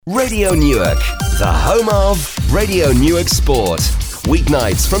Radio Newark, the home of Radio Newark Sport.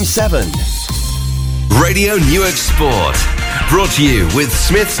 Weeknights from 7. Radio Newark Sport. Brought to you with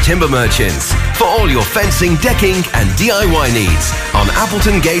Smith's Timber Merchants. For all your fencing, decking and DIY needs on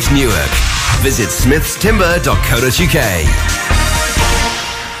Appleton Gate, Newark. Visit smithstimber.co.uk.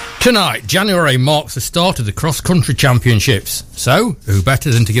 Tonight, January marks the start of the cross-country championships. So, who better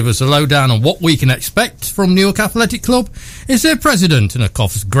than to give us a lowdown on what we can expect from Newark Athletic Club is their president and, of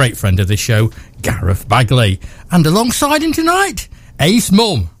course, great friend of this show, Gareth Bagley. And alongside him tonight, Ace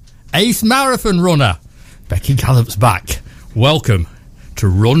Mum, Ace Marathon runner, Becky Gallup's back. Welcome to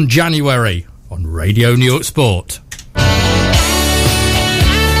Run January on Radio Newark Sport.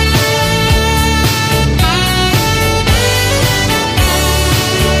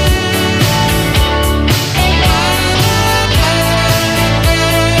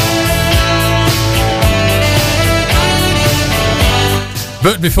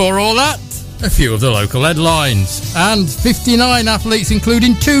 But before all that, a few of the local headlines. And 59 athletes,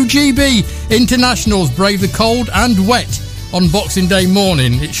 including 2 GB internationals, brave the cold and wet on Boxing Day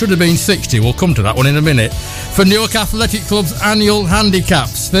morning. It should have been 60. We'll come to that one in a minute. For Newark Athletic Club's annual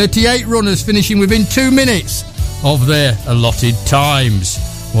handicaps, 38 runners finishing within 2 minutes of their allotted times.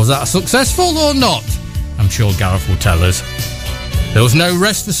 Was that successful or not? I'm sure Gareth will tell us. There was no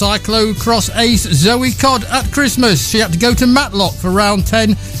rest for cyclocross ace Zoe Codd at Christmas. She had to go to Matlock for round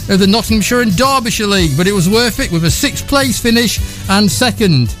 10 of the Nottinghamshire and Derbyshire League, but it was worth it with a 6th place finish and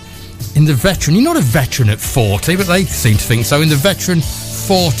second in the veteran. You're not a veteran at 40, but they seem to think so, in the veteran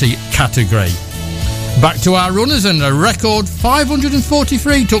 40 category. Back to our runners, and a record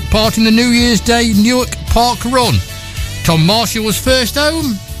 543 took part in the New Year's Day Newark Park Run. Tom Marshall was first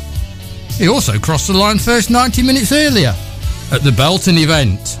home. He also crossed the line first 90 minutes earlier at the Belton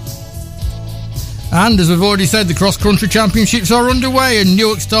event. And as we've already said, the cross-country championships are underway, and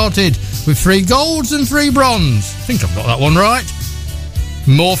Newark started with 3 golds and 3 bronze. I think I've got that one right.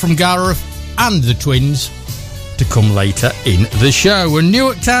 More from Gareth and the twins to come later in the show. And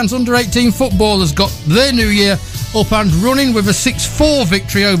Newark Town's under-18 footballers got their new year up and running with a 6-4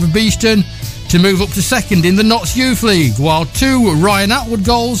 victory over Beeston to move up to second in the Notts Youth League, while 2 Ryan Atwood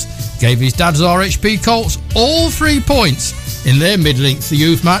goals gave his dad's RHP Colts all 3 points in their mid-length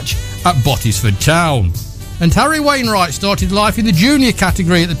youth match at Bottisford Town. And Harry Wainwright started life in the junior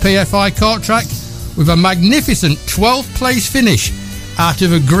category at the PFI kart track with a magnificent 12th place finish out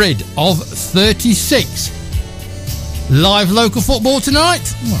of a grid of 36. Live local football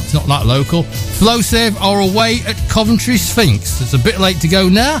tonight? Well, it's not that local. Flowserve are away at Coventry Sphinx. It's a bit late to go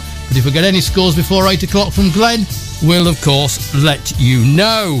now, but if we get any scores before 8 o'clock from Glenn, we'll of course let you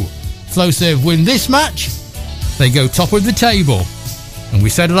know. Flowserve win this match, they go top of the table. And we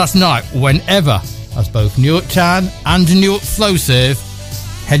said last night, whenever, as both Newark Town and Newark Flowserve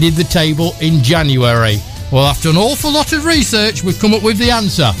headed the table in January. Well, after an awful lot of research, we've come up with the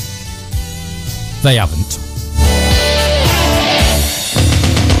answer. They haven't.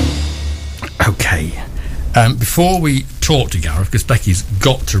 Okay. Before we talk to Gareth, because Becky's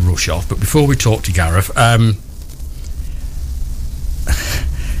got to rush off, but before we talk to Gareth,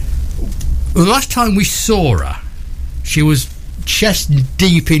 the last time we saw her, she was chest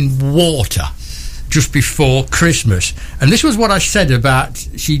deep in water just before Christmas. And this was what I said about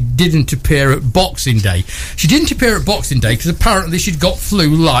she didn't appear at Boxing Day. She didn't appear at Boxing Day because apparently she'd got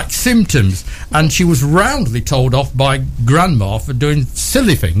flu-like symptoms, and she was roundly told off by Grandma for doing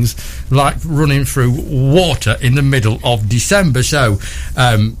silly things like running through water in the middle of December. So,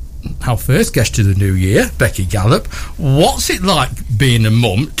 our first guest to the new year, Becky Gallup. What's it like being a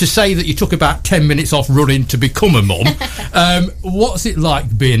mum? To say that you took about 10 minutes off running to become a mum. What's it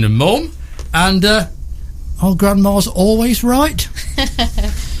like being a mum? And our grandma's always right.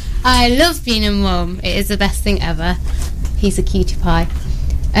 I love being a mum. It is the best thing ever. He's a cutie pie.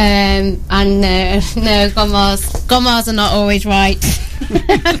 And no, grandmas are not always right.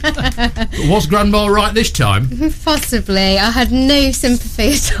 Was Grandma right this time? Possibly. I had no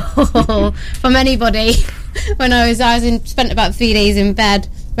sympathy at all from anybody when I spent about 3 days in bed,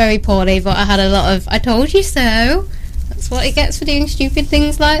 very poorly, but I had a lot of I told you so. That's what it gets for doing stupid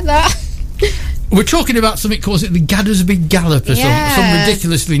things like that. We're talking about something called the Gaddersby Gallop or some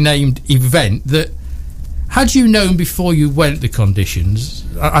ridiculously named event that, had you known before you went the conditions,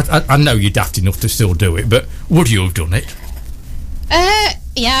 I know you're daft enough to still do it, but would you have done it?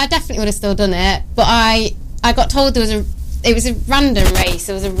 Yeah, I definitely would have still done it, but I got told it was a random race.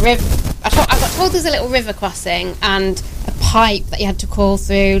 There was a river. I got told there was a little river crossing and a pipe that you had to crawl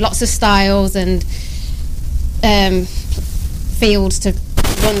through, lots of stiles and fields to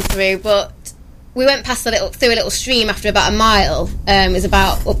run through, but we went past through a little stream after about a mile. It was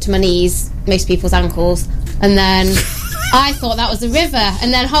about up to my knees, most people's ankles, and then I thought that was the river.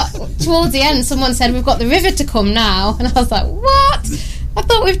 And then towards the end, someone said, "We've got the river to come now," and I was like, "What? I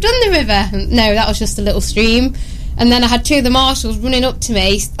thought we've done the river." And no, that was just a little stream. And then I had two of the marshals running up to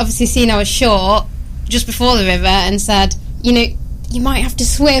me, obviously seeing I was short, just before the river, and said, "You know, you might have to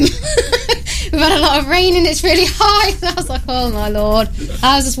swim." We've had a lot of rain and it's really high. And I was like, oh my lord.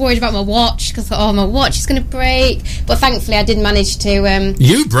 I was just worried about my watch, because I thought, oh, my watch is going to break. But thankfully I did manage to...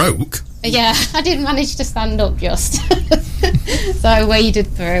 You broke? Yeah, I did manage to stand up just. So I waded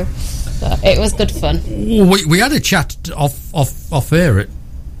through. So it was good fun. We had a chat off air at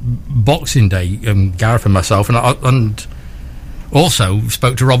Boxing Day, Gareth and myself, and also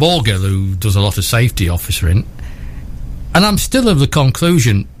spoke to Rob Orgill, who does a lot of safety officering. And I'm still of the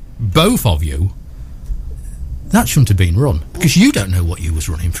conclusion, both of you, that shouldn't have been run, because you don't know what you was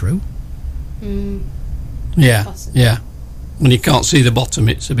running through. Yeah, Possibly. yeah. When you can't see the bottom,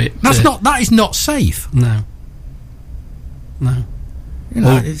 it's a bit... That is not safe. No. You know,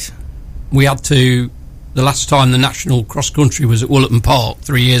 Well, we had to... The last time the national cross country was at Woollerton Park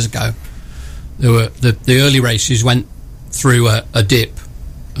 3 years ago, there were the early races went through a dip,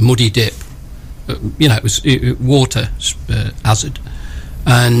 a muddy dip. You know, it was water hazard,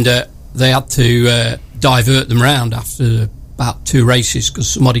 and they had to divert them round after about 2 races because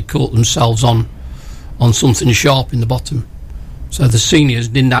somebody caught themselves on something sharp in the bottom. So the seniors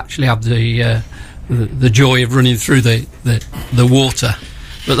didn't actually have the joy of running through the water,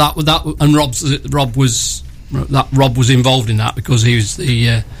 but that and Rob was involved in that because he was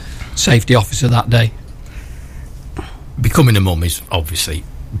the safety officer that day. Becoming a mum is obviously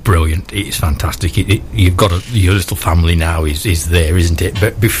brilliant. It's fantastic. You've got your little family now is there, isn't it?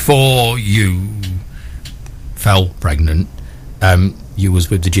 But before you fell pregnant, you was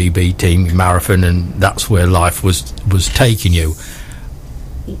with the GB team in Marathon, and that's where life was taking you.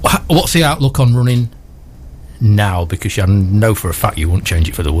 What's the outlook on running now? Because I know for a fact you wouldn't change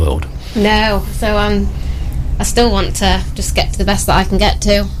it for the world. No, so I still want to just get to the best that I can get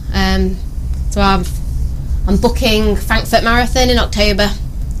to. So I'm booking Frankfurt Marathon in October,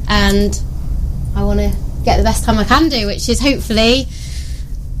 and I want to get the best time I can do, which is hopefully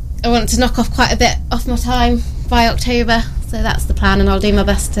I want to knock off quite a bit off my time by October. So that's the plan, and I'll do my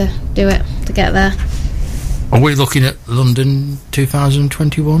best to do it, to get there. Are we looking at London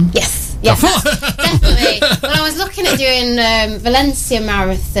 2021? Yes, definitely. Well, I was looking at doing Valencia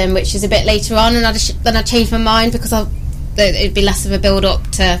Marathon, which is a bit later on, and then I changed my mind because it'd be less of a build-up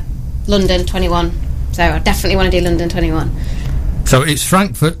to London 21. So I definitely want to do London 21. So it's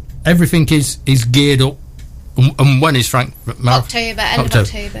Frankfurt. Everything is geared up. And when is Frankfurt Marathon? End of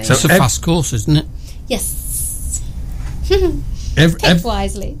October. So It's a fast course, isn't it? Yes. Picked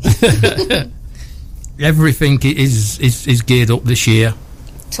wisely. Everything is geared up this year.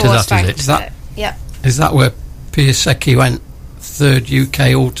 Towards that, is it? Is that- Yep. Is that where Piasecki went 3rd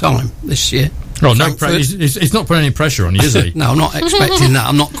UK all time this year? Oh, no, Frankfurt? it's not putting any pressure on you, is he? No, I'm not expecting that.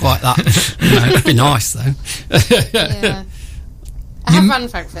 I'm not quite that. It'd be nice though. Yeah. I have run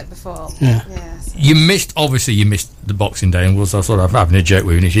Frankfurt before. Yeah. Yes. You missed the Boxing Day, and was I sort of having a joke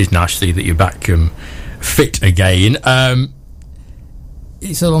with you, and it is nice to see that you're back fit again.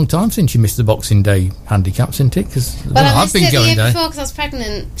 It's a long time since you missed the Boxing Day handicaps, isn't it? Because I I've been missed it the going year there. before because I was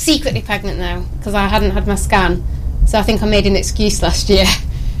pregnant, secretly pregnant now, because I hadn't had my scan. So I think I made an excuse last year.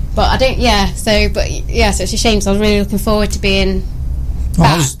 But I don't. So it's a shame. So I was really looking forward to being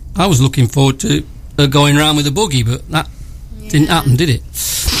back. I was looking forward to going round with a buggy, but that didn't happen, did it?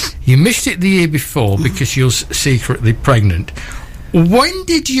 You missed it the year before because you're secretly pregnant. When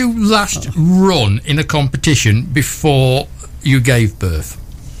did you last run in a competition before you gave birth?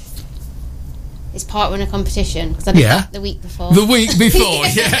 It's part in a competition because I did that the week before. The week before,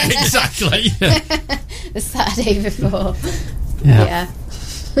 yeah, exactly. The Saturday before. Yeah.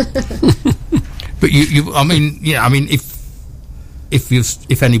 But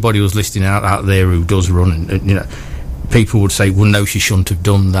if anybody was listening out there who does run, and people would say, well, no, she shouldn't have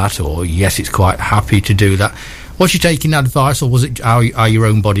done that, or yes, it's quite happy to do that. Was you taking advice, or was it how your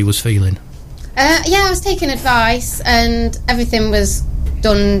own body was feeling? I was taking advice, and everything was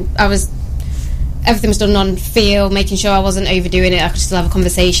done. Everything was done on feel, making sure I wasn't overdoing it. I could still have a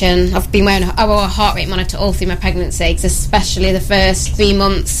conversation. I wore a heart rate monitor all through my pregnancy, especially the first 3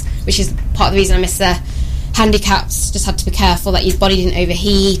 months, which is part of the reason I missed the handicaps. Just had to be careful that your body didn't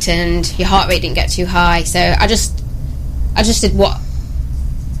overheat and your heart rate didn't get too high. So I just did what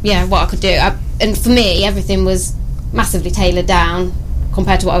I could do. And for me, everything was massively tailored down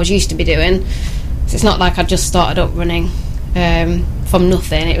compared to what I was used to be doing. So it's not like I just started up running. from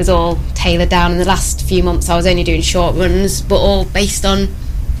nothing. It was all tailored down. In the last few months I was only doing short runs, but all based on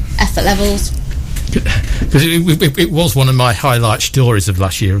effort levels. Because it was one of my highlight stories of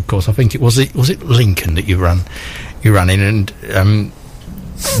last year, of course. I think it was Lincoln that you ran in, and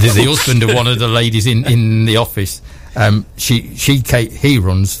the husband of one of the ladies in the office, he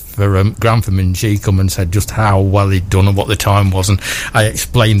runs for Grantham, and she come and said just how well he'd done and what the time was, and I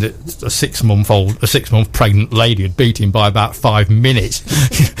explained that a 6 month pregnant lady had beat him by about 5 minutes.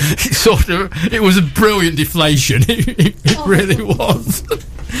 It was a brilliant deflation. It really was.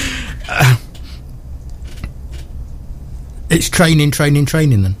 It's training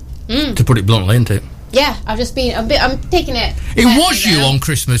then, to put it bluntly, isn't it? Yeah, I'm taking it. It was you on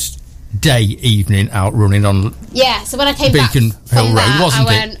Christmas Day evening out running on. Yeah, so when I came Beacon back from Hill that, Road, wasn't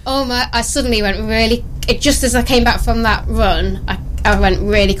I went, oh my! I suddenly went really. Just as I came back from that run, I went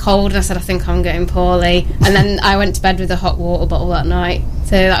really cold, and I said, I think I'm getting poorly. And then I went to bed with a hot water bottle that night.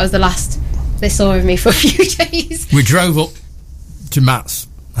 So that was the last they saw of me for a few days. We drove up to Matt's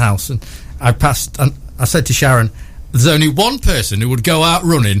house, and I passed, and I said to Sharon, there's only one person who would go out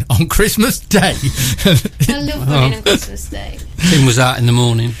running on Christmas Day. I love running on Christmas Day. Tim was out in the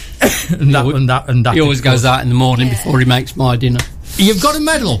morning. and that. He always goes out in the morning before he makes my dinner. You've got a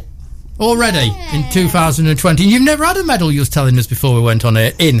medal already in 2020. You've never had a medal, you was telling us before we went on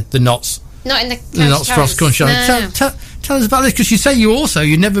air, in the Notts. Not in the Notts cross country. No. Tell us about this, because you say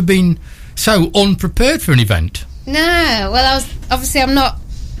you've never been so unprepared for an event. No, well, I'm not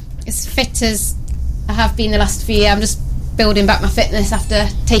as fit as I have been the last few years. I'm just building back my fitness after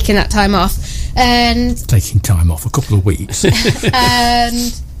taking that time off. And taking time off, a couple of weeks.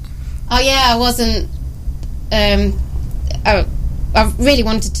 And I wasn't. I really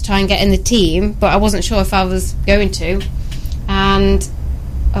wanted to try and get in the team, but I wasn't sure if I was going to. And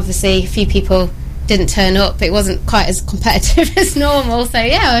obviously, a few people didn't turn up. It wasn't quite as competitive as normal. So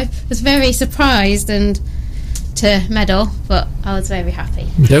I was very surprised and to medal, but I was very happy.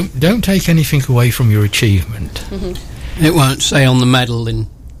 Don't take anything away from your achievement. Mm-hmm. It won't say on the medal in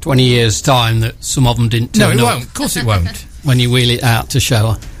 20 years' time that some of them didn't turn up. No, it won't. Of course it won't. When you wheel it out to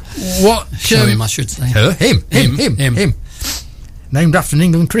show her. Show him, I should say. Him. Named after an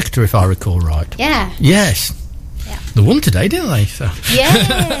England cricketer, if I recall right. Yeah. Yes. Yeah. They won today, didn't they? So.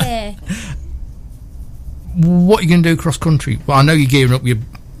 Yeah. What are you going to do cross country? Well, I know you're gearing up,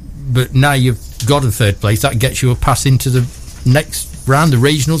 but now you've got a third place. That gets you a pass into the next round, the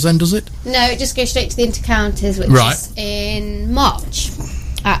regionals, then, does it? No, it just goes straight to the intercounties, which is in March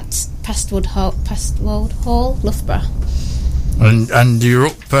at Prestwold Hall, Loughborough. And you're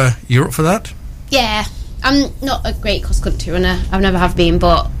up for that? Yeah, I'm not a great cross country runner. I never have been,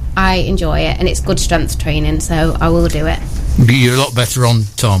 but I enjoy it, and it's good strength training, so I will do it. You're a lot better on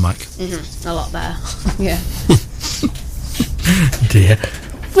tarmac. Mm-hmm. A lot better. Yeah. Dear.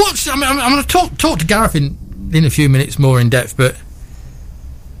 I'm going to talk to Gareth in a few minutes more in depth, but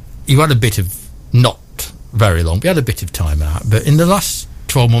you had a bit of, not very long, but you had a bit of time out. But in the last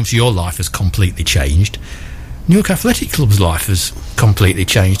 12 months, your life has completely changed. Newark Athletic Club's life has completely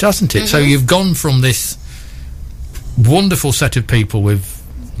changed, hasn't it? Mm-hmm. So you've gone from this wonderful set of people with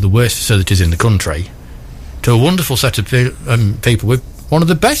the worst facilities in the country to a wonderful set of people with one of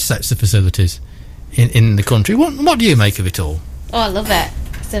the best sets of facilities in the country. What do you make of it all? Oh, I love it.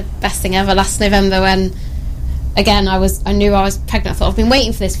 It's the best thing ever. Last November, when again I knew I was pregnant, I thought I've been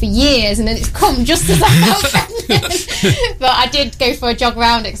waiting for this for years, and then it's come just as I felt pregnant. But I did go for a jog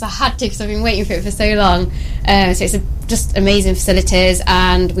around it because I had to, because I've been waiting for it for so long. So it's just amazing facilities,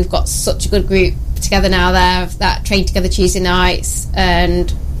 and we've got such a good group together now there that train together Tuesday nights,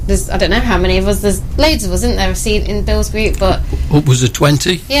 and there's, I don't know how many of us, there's loads of us, isn't there? I've seen in Bill's group, but what was it,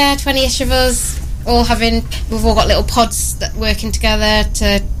 20? Yeah, 20ish of us, we've all got little pods that working together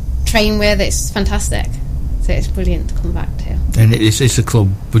to train with. It's fantastic. So it's brilliant to come back to. And it's a club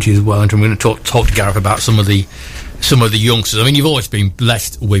which is well, and I'm going to talk to Gareth about some of the youngsters. I mean, you've always been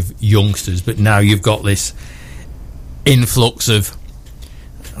blessed with youngsters, but now you've got this influx of,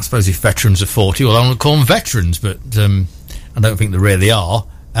 I suppose if veterans are 40, well, I want to call them veterans, but I don't think they really are.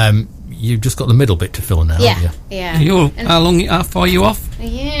 You've just got the middle bit to fill now, haven't you? Yeah. How far are you off?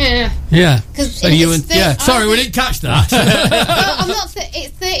 Yeah. So sorry, we didn't catch that. Well, I'm not.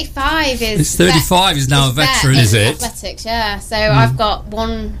 It's 35. It's 35 is now a veteran, is it? Athletics, yeah. So I've got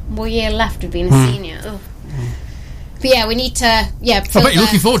one more year left of being a senior. Oh. But yeah, we need to. Yeah. I bet you're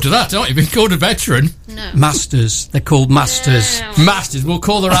looking forward to that, aren't you? Being called a veteran. No. Masters. They're called masters. No. Masters. We'll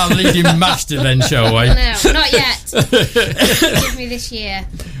call her our leading master then, shall we? No, not yet. Give me this year.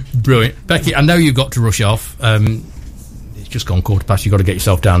 Brilliant. Becky, I know you've got to rush off. just gone 15:15. You've got to get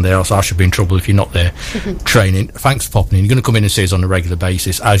yourself down there, else I should be in trouble if you're not there training. Thanks for popping in. You're going to come in and see us on a regular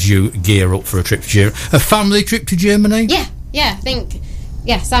basis as you gear up for a trip to Germany. A family trip to Germany? Yeah, I think...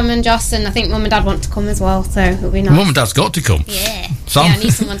 Yeah, Sam and Joss, and I think Mum and Dad want to come as well, so it'll be nice. Mum and Dad's got to come. Yeah. Sam? Yeah, I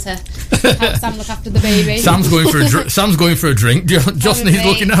need someone to help Sam look after the baby. Sam's going for a drink. Joss needs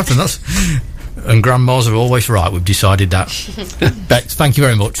looking after. And grandmas are always right. We've decided that. Bex, thank you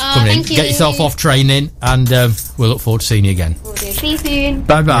very much for coming in. Get yourself off training, and we'll look forward to seeing you again. We'll do. See you soon.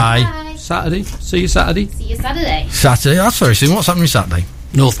 Bye-bye. Saturday. See you Saturday. See you Saturday. Saturday. That's very soon. What's happening Saturday?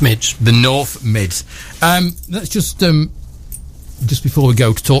 North Mids. The North Mids. Let's just before we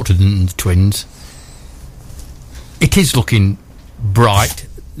go to talk to the twins, it is looking bright.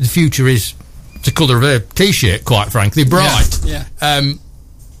 The future is the colour of her T-shirt, quite frankly, bright. Yeah.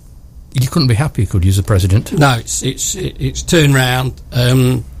 You couldn't be happier, could you, as a president? No, it's turned round,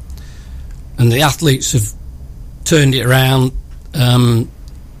 and the athletes have turned it around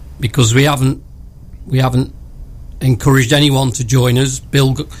because we haven't encouraged anyone to join us.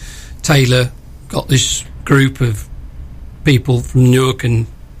 Bill Taylor got this group of people from Newark and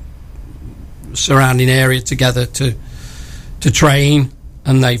surrounding area together to train,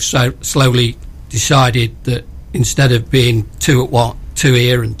 and they've slowly decided that instead of being two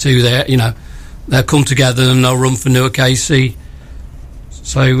here and two there, they'll come together and they'll run for Newark AC.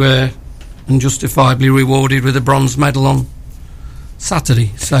 So and justifiably rewarded with a bronze medal on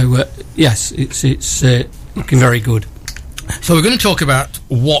Saturday. So yes, it's looking very good. So we're going to talk about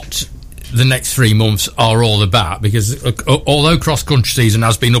what the next 3 months are all about, because although cross-country season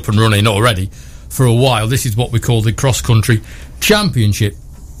has been up and running already for a while, this is what we call the cross-country championship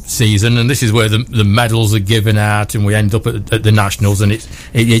season, and this is where the medals are given out, and we end up at the nationals, and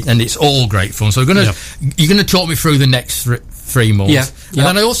it's all great fun. So you're going to talk me through the next 3 months, and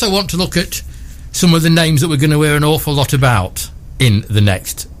then I also want to look at some of the names that we're going to hear an awful lot about in the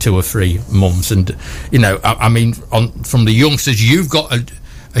next 2 or 3 months. And I mean, from the youngsters, you've got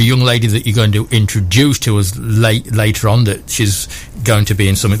a young lady that you're going to introduce to us later on, that she's going to be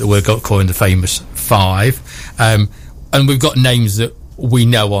in something that we're calling the Famous Five. And we've got names that we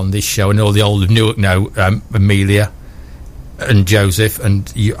know on this show, and all the old of Newark know, Amelia and Joseph,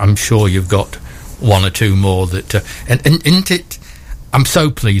 and I'm sure you've got 1 or 2 more that... and isn't it... I'm so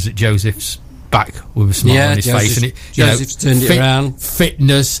pleased that Joseph's back with a smile on his face. And Joseph's turned it around.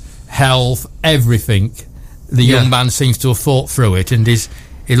 Fitness, health, everything. The young man seems to have fought through it, and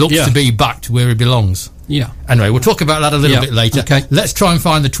he looks to be back to where he belongs. Yeah. Anyway, we'll talk about that a little bit later. Okay. Let's try and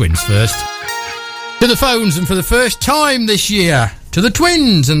find the twins first. To the phones, and for the first time this year, to the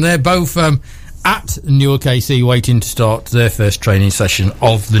twins, and they're both at Newark AC waiting to start their first training session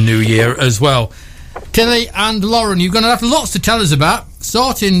of the new year as well. Tilly and Lauren, you're going to have lots to tell us about,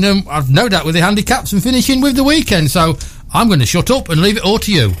 starting, I've no doubt, with the handicaps and finishing with the weekend, so I'm going to shut up and leave it all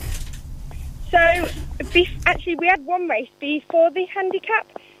to you. So, actually, we had one race before the handicap,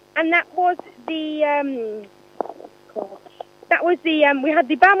 and that was we had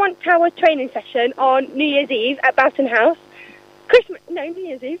the Belmont Tower training session on New Year's Eve at Boughton House. New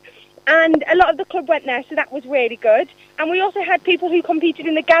Year's Eve. And a lot of the club went there, so that was really good. And we also had people who competed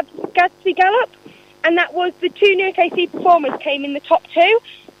in the Gadsby Gallop, and that was the 2 Newark AC performers came in the top 2.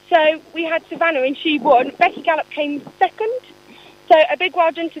 So we had Savannah, and she won. Becky Gallop came second. So a big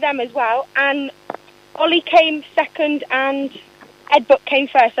well done to them as well. And Ollie came second, and Ed Book came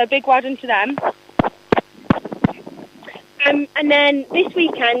first. So big well done to them. And then this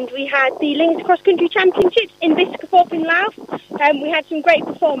weekend we had the Links Cross Country Championships in Biscaythorpe in Louth. We had some great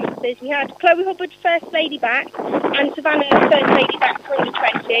performances. We had Chloe Hubbard first lady back, and Savannah first lady back for under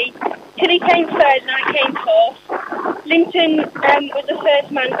 20. Tilly came third and I came fourth. Linton was the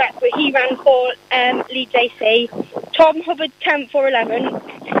first man back, but he ran for Leeds AC. Tom Hubbard 10th for 11.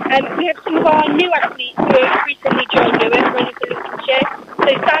 We had some of our new athletes who have recently joined Newark running for Lincolnshire.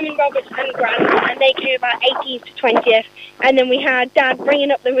 So Simon Roberts and Grant, and they came about 18th to 20th. And then we had Dad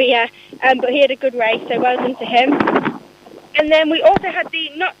bringing up the rear, but he had a good race, so well done to him. And then we also had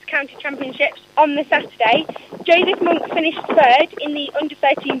the Notts County Championships on the Saturday. Joseph Monk finished third in the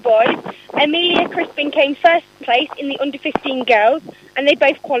under-13 boys. Amelia Crispin came first place in the under-15 girls, and they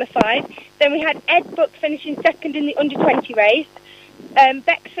both qualified. Then we had Ed Book finishing second in the under-20 race.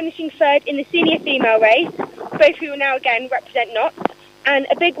 Bex finishing third in the senior female race, both who now again represent Notts. And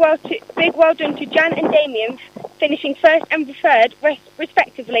a big well done to Jan and Damien, finishing first and third,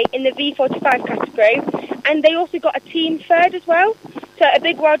 respectively, in the V45 category. And they also got a team third as well. So a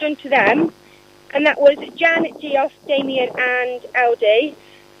big well done to them. And that was Jan, Geoff, Damien and LD.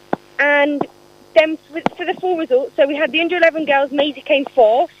 And then for the full results, so we had the under-11 girls, Maisie came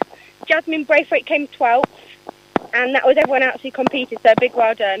 4th. Jasmine Braithwaite came 12th. and that was everyone else who competed, so a big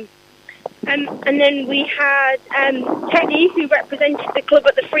well done. And then we had Teddy, who represented the club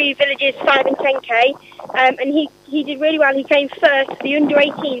at the Three Villages 5 and 10K, and he did really well. He came first for the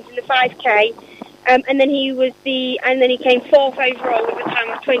under-18s in the 5K, and then he came fourth overall with a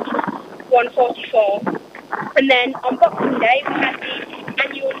time of 21:44. And then on Boxing Day we had the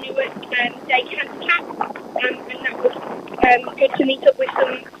annual Newark Day Cancer Camp, and that was good to meet up with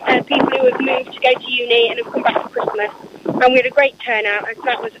some people who have moved to go to uni and have come back for Christmas. And we had a great turnout, and so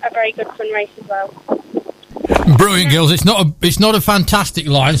that was a very good fun race as well. Brilliant, girls. It's not a fantastic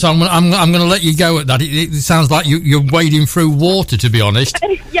line, so I'm going to let you go at that. It sounds like you're wading through water, to be honest.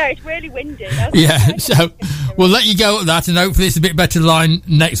 Yeah, it's really windy. Yeah, so we'll let you go at that, and hopefully it's a bit better line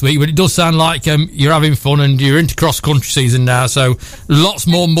next week. But it does sound like you're having fun, and you're into cross-country season now, so lots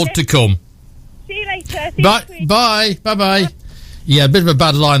more mud to come. See you later. Bye. Yeah, a bit of a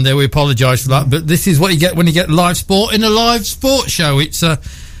bad line there. We apologise for that, but this is what you get when you get live sport in a live sports show. It's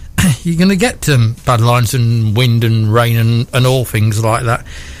you're going to get bad lines and wind and rain and all things like that.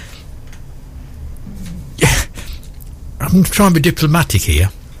 I'm trying to be diplomatic here.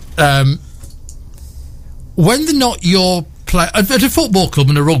 When they're not your play at a football club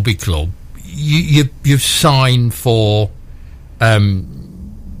and a rugby club, you've signed for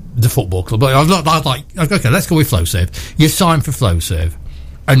the football club. I'd like okay, let's go with FlowServe. You sign for FlowServe,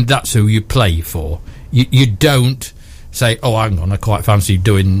 and that's who you play for. You don't say, oh, hang on, I quite fancy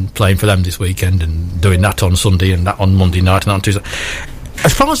playing for them this weekend and doing that on Sunday and that on Monday night and on Tuesday.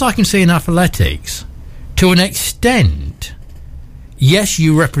 As far as I can see in athletics, to an extent, yes,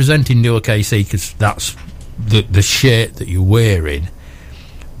 you're representing Newark AC because that's the shirt that you're wearing.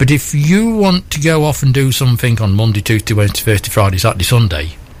 But if you want to go off and do something on Monday, Tuesday, Wednesday, Thursday, Friday, Saturday,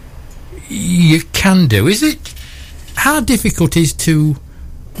 Sunday, you can do. Is it? How difficult is to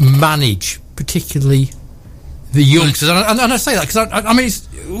manage, particularly the youngsters? And I say that because I mean,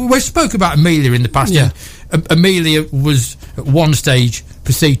 we spoke about Amelia in the past. Yeah. Amelia was at one stage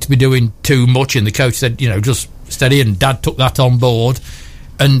perceived to be doing too much, and the coach said, just steady, and Dad took that on board,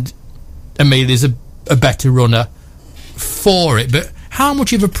 and Amelia's a better runner for it. But how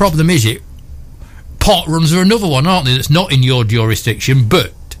much of a problem is it? Park runs are another one, aren't they, that's not in your jurisdiction,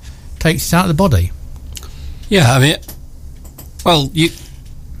 but takes it out of the body. Yeah, I mean, well, you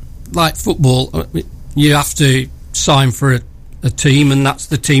like football, you have to sign for a team, and that's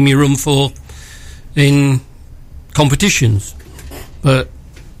the team you run for in competitions. But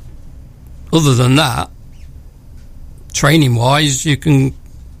other than that, training-wise, you can,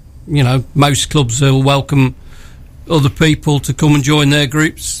 most clubs will welcome other people to come and join their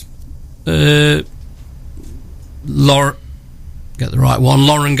groups. Lauren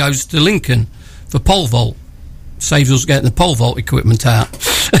goes to Lincoln for pole vault. Saves us getting the pole vault equipment out.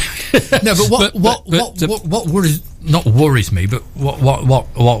 No, but what worries, not worries me, but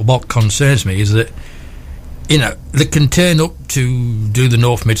what concerns me is that they can turn up to do the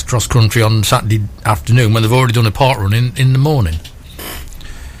North Mids cross country on Saturday afternoon when they've already done a park run in the morning.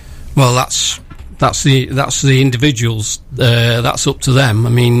 Well, that's the individuals. That's up to them. I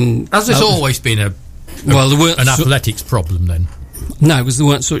mean, has this always been an athletics problem then? No, because there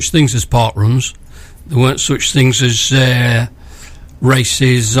weren't such things as park runs. There weren't such things as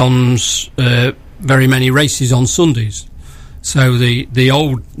races on very many races on Sundays. So the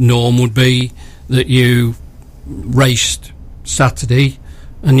old norm would be that you raced Saturday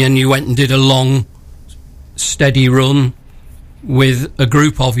and then you went and did a long, steady run with a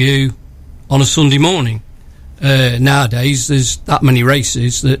group of you on a Sunday morning. Nowadays, there's that many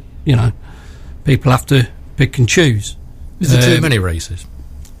races that people have to pick and choose. Is there too many races?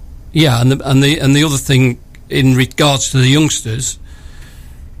 Yeah, and the other thing in regards to the youngsters,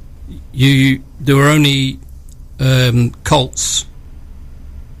 there were only colts,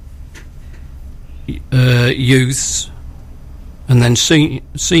 youths, and then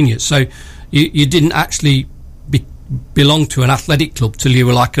seniors. So you didn't actually belong to an athletic club till you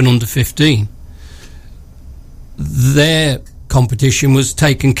were like an under 15. Their competition was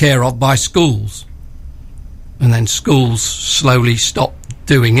taken care of by schools, and then schools slowly stopped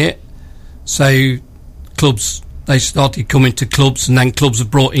doing it. So clubs, they started coming to clubs, and then clubs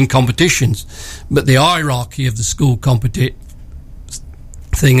have brought in competitions. But the hierarchy of the school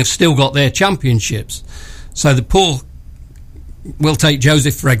thing have still got their championships. So the poor, we'll take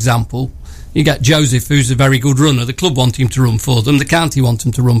Joseph for example. You get Joseph, who's a very good runner. The club want him to run for them. The county want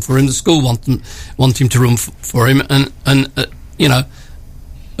him to run for him. The school want him to run for him. And an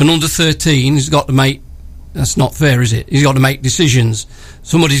under 13 has got to make. That's not fair, is it? He's got to make decisions.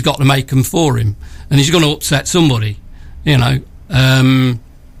 Somebody's got to make them for him, and he's going to upset somebody. I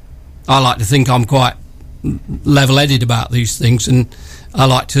like to think I'm quite level-headed about these things, and I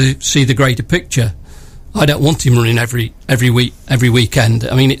like to see the greater picture. I don't want him running every weekend.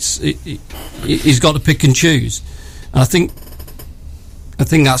 I mean, he's got to pick and choose, and I think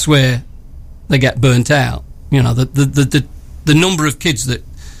that's where they get burnt out. You know, the number of kids that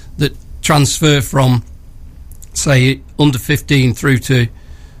transfer from, say, under 15 through to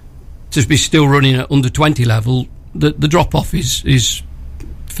be still running at under 20 level, the drop off is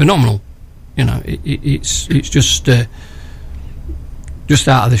phenomenal. You know, it's just out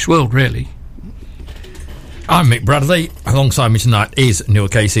of this world, really. I'm Mick Bradley. Alongside me tonight is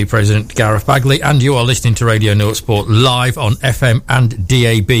Newark KC President Gareth Bagley, and you are listening to Radio Newark Sport live on FM and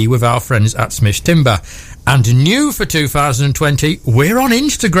DAB with our friends at Smith's Timber. And new for 2020, we're on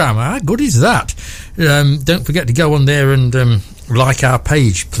Instagram. How good is that? Don't forget to go on there and like our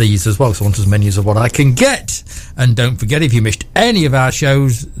page, please, as well. So I want as many as what I can get. And don't forget, if you missed any of our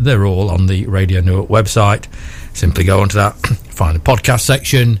shows, they're all on the Radio Newark website. Simply go onto that, find the podcast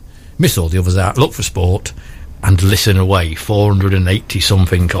section, miss all the others out, look for sport, and listen away. 480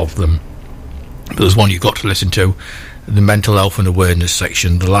 something of them. But there's one you've got to listen to, the mental health and awareness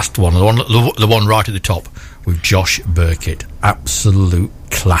section, the last one, the one right at the top with Josh Burkitt. Absolute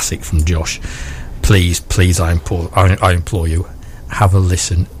classic from Josh. Please, I implore you, have a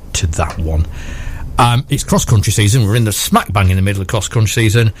listen to that one. It's cross-country season. We're in the smack bang in the middle of cross-country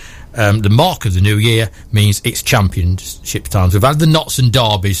season. The mark of the new year means it's championship times. We've had the Notts and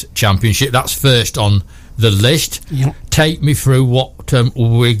Derbies Championship. That's first on the list. Yep. Take me through what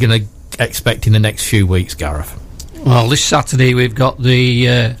we're going to expect in the next few weeks, Gareth. Well, this Saturday we've got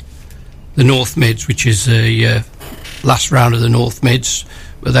the North Mids, which is the last round of the North Mids.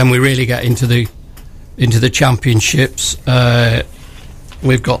 But then we really get into the championships.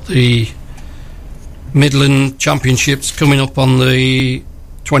 We've got the Midland Championships coming up on the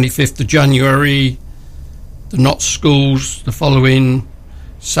 25th of January. The Notts Schools the following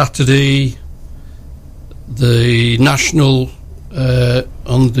Saturday. The National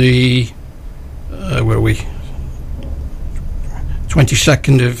on the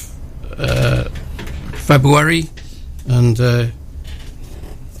 22nd of February, and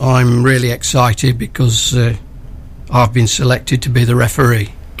I'm really excited because I've been selected to be the referee.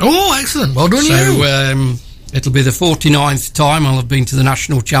 Oh, excellent. Well done, you. So it'll be the 49th time I'll have been to the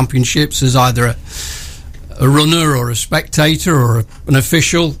National Championships as either a runner or a spectator or an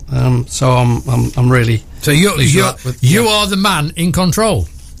official. So I'm really... So you are the man in control?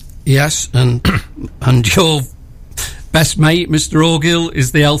 Yes, and your best mate, Mr. Orgill,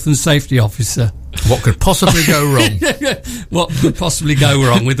 is the health and safety officer. What could possibly go wrong? What could possibly go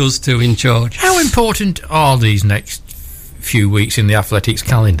wrong with us two in charge? How important are these next few weeks in the athletics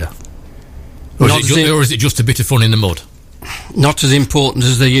calendar? Or is it just a bit of fun in the mud? Not as important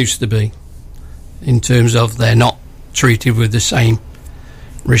as they used to be, in terms of they're not treated with the same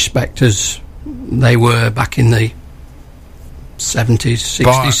respect as they were back in the 70s,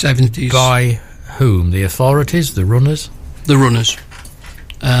 60s, 70s. By whom? The authorities? The runners? The runners.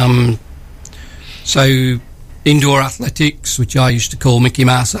 So indoor athletics, which I used to call Mickey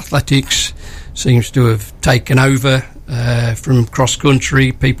Mouse athletics, seems to have taken over from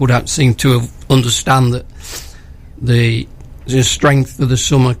cross-country. People don't seem to understand that the strength of the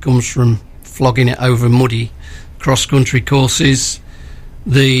summer comes from flogging it over muddy cross-country courses.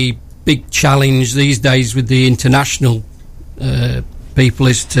 The big challenge these days with the international people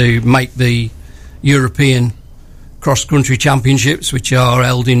is to make the European cross-country championships, which are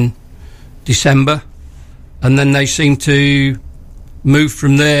held in December, and then they seem to move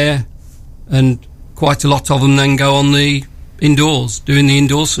from there, and quite a lot of them then go on the indoors, doing the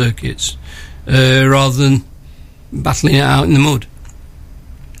indoor circuits, rather than battling it out in the mud.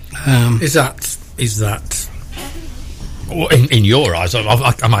 Is that in your eyes?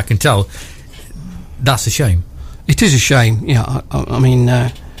 I can tell that's a shame. It is a shame. Yeah, I mean,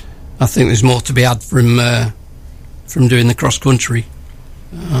 I think there's more to be had from doing the cross country.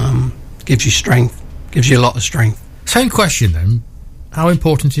 Gives you strength, gives you a lot of strength. Same question then: how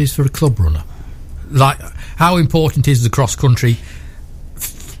important it is for a club runner? Like, how important is the cross country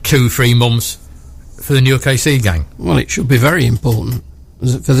 2-3 months for the Newark KC gang? Well, it should be very important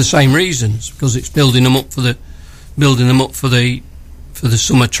for the same reasons, because it's building them up for the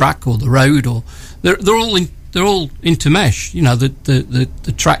summer track or the road, or they're all intermesh. You know,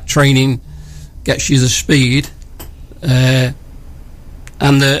 the track training gets you the speed, and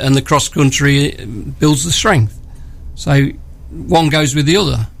the cross country builds the strength. So one goes with the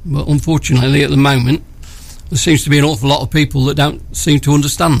other. But unfortunately, at the moment, there seems to be an awful lot of people that don't seem to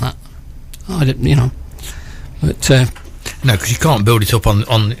understand that. I don't, you know. But No, because you can't build it up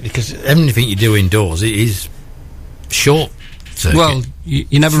on because anything you do indoors, it is short circuit. Well,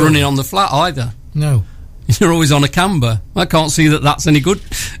 you're never running on the flat either. No. You're always on a camber. I can't see that that's any good.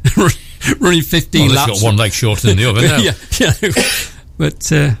 Running 15 well, laps. It's got one leg shorter than the other. No. yeah.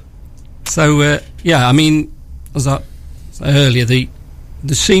 But yeah. I mean, as I said earlier, the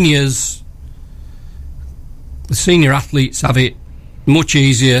seniors, the senior athletes have it much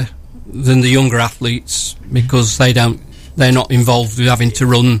easier than the younger athletes because they're not involved with having to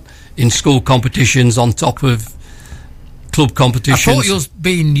run in school competitions on top of club competitions. I thought you was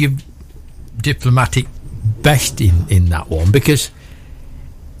being your diplomatic best in that one because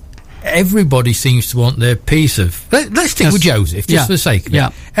everybody seems to want their piece of. Let's stick with Joseph just for the sake of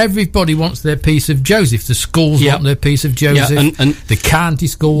it. Everybody wants their piece of Joseph. The schools want their piece of Joseph. And the county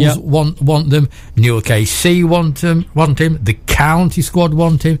schools want them. Newell KC want him. The county squad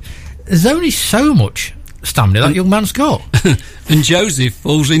want him. There's only so much stamina that young man's got. And Joseph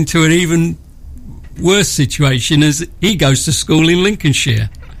falls into an even worse situation as he goes to school in Lincolnshire.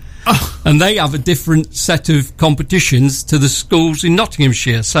 Oh. And they have a different set of competitions to the schools in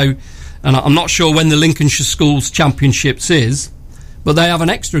Nottinghamshire. So, and I'm not sure when the Lincolnshire Schools Championships is, but they have an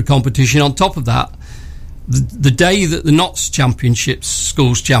extra competition on top of that. The day that the Notts Championships,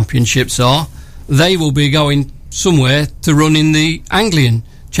 Schools Championships are, they will be going somewhere to run in the Anglian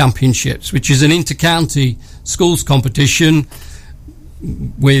Championships, which is an inter-county schools competition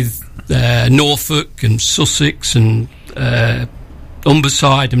with Norfolk and Sussex and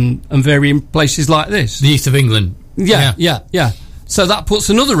Humberside and varying places like this. The east of England. Yeah. So that puts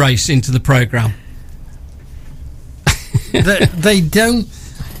another race into the programme. they don't.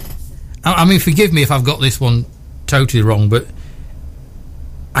 I mean, forgive me if I've got this one totally wrong, but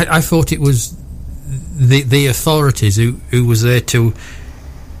I thought it was the authorities who was there to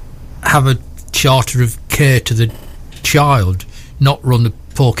have a charter of care to the child, not run the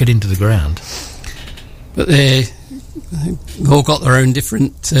poor kid into the ground. But they've all got their own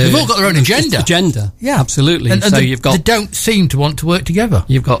different. They've all got their own agenda. Yeah, absolutely. And you've got. They don't seem to want to work together.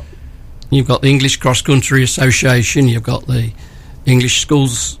 You've got the English Cross Country Association. You've got the English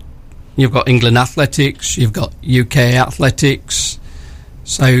schools. You've got England Athletics. You've got UK Athletics.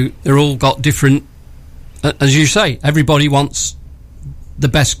 So they're all got different. As you say, everybody wants the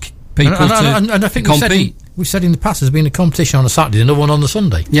best people and I think compete. We've said in the past there's been a competition on a Saturday, another one on the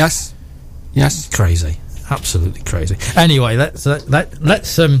Sunday. Yes. Crazy. Absolutely crazy. Anyway, let's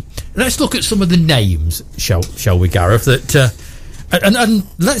look at some of the names, shall we, Gareth? That and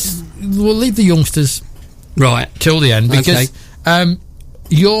we'll leave the youngsters right till the end because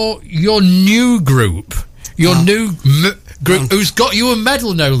your new group, group who's got you a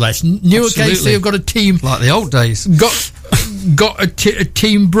medal no less. Newell KC have got a team like the old days. Got a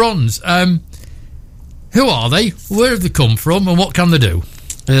team bronze. Who are they? Where have they come from? And what can they do?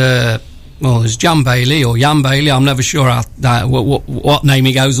 Well, there's Jan Bailey or Jan Bailey. I'm never sure what name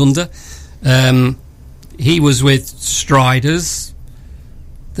he goes under. He was with Striders,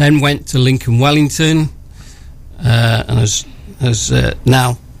 then went to Lincoln Wellington, and has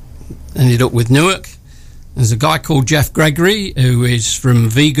now ended up with Newark. There's a guy called Jeff Gregory who is from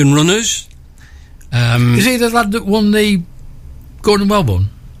Vegan Runners. Is he the lad that won the Gordon Wellborn?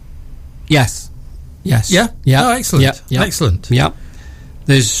 Yes. Yeah. Oh, excellent. Yeah. Excellent. Yeah.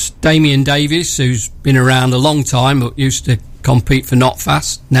 There's Damien Davis, who's been around a long time, but used to compete for Not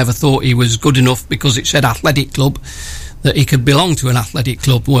Fast. Never thought he was good enough because it said athletic club, that he could belong to an athletic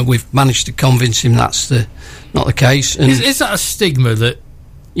club. Well, we've managed to convince him that's not the case. And is that a stigma that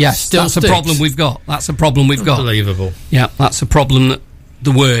still that's sticks? a problem we've got. That's a problem we've got. Unbelievable. Yeah, that's a problem that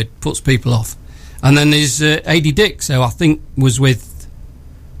the word puts people off. And then there's Adi Dix, who I think was with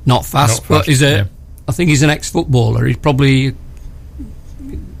Not Fast, but I think he's an ex-footballer. He's probably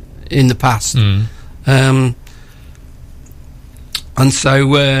in the past. And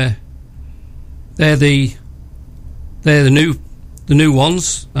so they're the new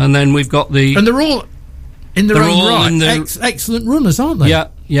ones, and then we've got and they're all in their own right. Excellent runners, aren't they?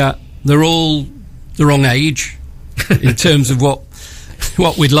 Yeah. They're all the wrong age in terms of what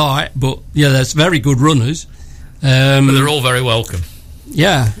we'd like, but that's very good runners. But they're all very welcome.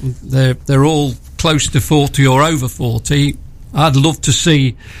 Yeah, they're all close to 40 or over 40. I'd love to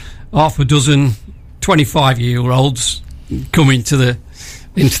see half a dozen 25-year-olds come into the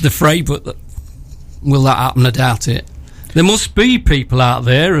fray, but will that happen? I doubt it. There must be people out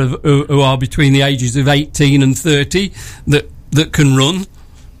there who are between the ages of 18 and 30 that can run.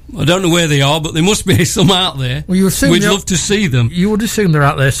 I don't know where they are, but there must be some out there. Well, we'd love to see them. You would assume they're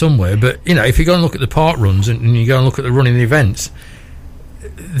out there somewhere, but if you go and look at the park runs and you go and look at the running events,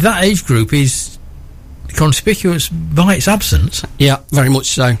 that age group is conspicuous by its absence. Yeah, very much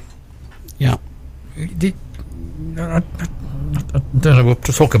so. Yeah. I don't know. We'll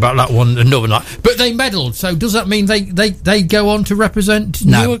talk about that one another night. But they medalled, so does that mean they go on to represent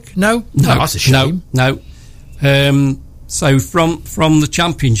Newark? No, that's a shame. No. So from the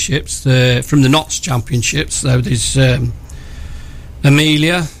championships, from the Notts Championships, so there's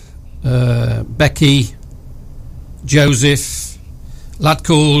Amelia, Becky, Joseph, a lad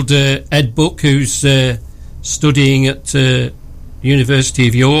called Ed Buck, who's studying at University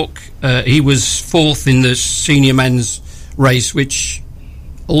of York. He was fourth in the senior men's race, which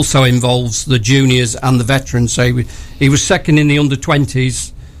also involves the juniors and the veterans. So he was second in the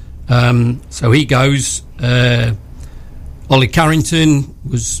under-20s. So he goes. Ollie Carrington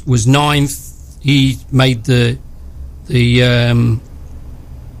was ninth. He made the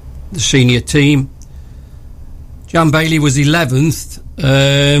senior team. Jan Bailey was 11th.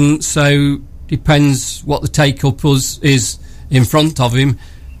 So depends what the take-up is in front of him.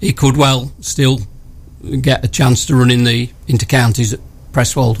 He could well still get a chance to run in the inter-counties at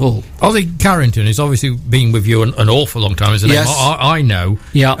Presswold Hall. Ollie Carrington has obviously been with you an awful long time, isn't he? Yes. I know.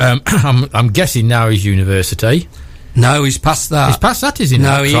 Yeah. I'm guessing now he's university. No, he's past that. He's past that, isn't he?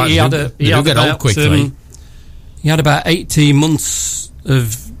 No, he had old quickly. He had about 18 months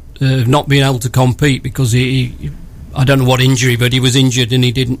of not being able to compete because he I don't know what injury, but he was injured and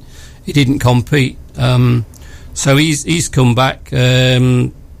he didn't compete. So he's come back.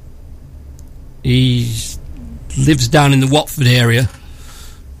 He lives down in the Watford area,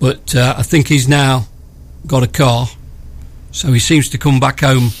 but I think he's now got a car, so he seems to come back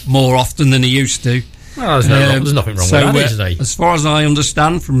home more often than he used to. Well, there's nothing wrong with that, is there? As far as I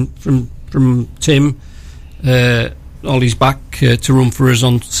understand from Tim, Ollie's back to run for us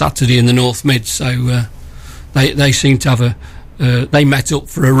on Saturday in the North Mid. So they seem to have they met up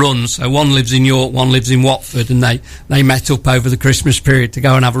for a run. So one lives in York, one lives in Watford, and they met up over the Christmas period to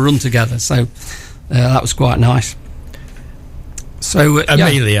go and have a run together. So that was quite nice. So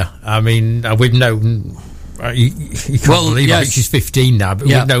Amelia, I mean, we've known. You can't believe it. I think she's 15 now, but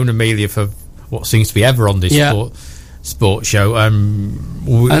we've known Amelia for what seems to be ever on this sports show. And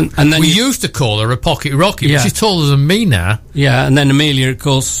then we used to call her a pocket rocket, but she's taller than me now. Yeah, and then Amelia, of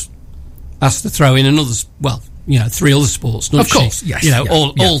course, has to throw in three other sports, doesn't she? Of course, yes.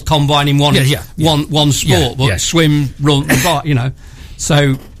 All combining one sport, but swim, run, and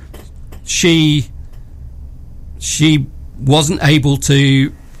So she wasn't able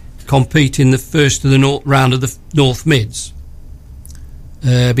to compete in the first of the round of the North Mids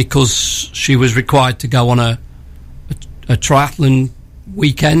because she was required to go on a triathlon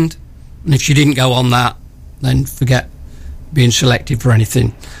weekend, and if she didn't go on that, then forget being selected for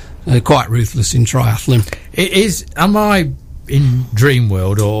anything. Quite ruthless in triathlon. It is. Am I in dream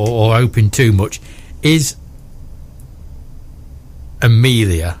world or hoping too much? Is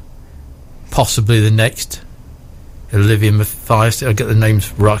Amelia possibly the next Olivia Mathias? I get the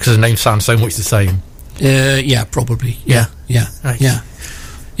names right because the names sound so much the same. Yeah, probably. Yeah.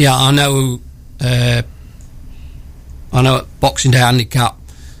 I know. At Boxing Day Handicap,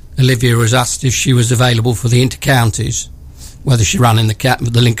 Olivia was asked if she was available for the inter-counties, whether she ran in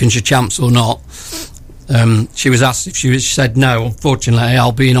the Lincolnshire Champs or not. She was asked if she said no. Unfortunately,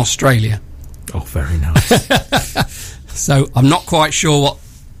 I'll be in Australia. Oh, very nice. So I'm not quite sure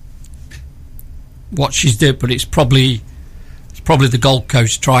what she's did, but it's probably the Gold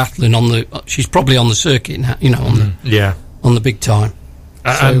Coast Triathlon she's probably on the circuit now, on the big time.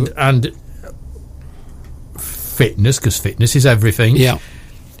 And fitness, because fitness is everything. Yeah,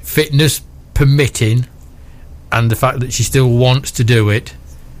 fitness permitting, and the fact that she still wants to do it.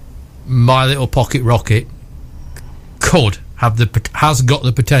 My Little Pocket Rocket has got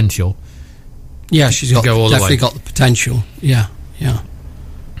the potential. Yeah, she's definitely got the potential. Yeah.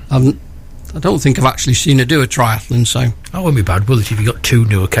 I don't think I've actually seen her do a triathlon, so... That wouldn't be bad, will it, if you got two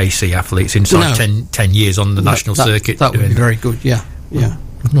Newark KC athletes inside 10 years on the national circuit? That would be very good, yeah.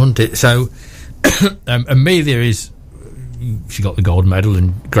 Wouldn't it? So, Amelia she got the gold medal,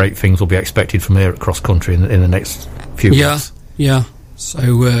 and great things will be expected from her at cross country in the next few weeks. Yeah.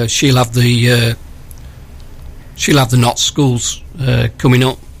 So she'll have the Notts schools coming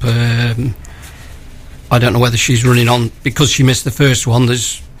up. I don't know whether she's running on because she missed the first one.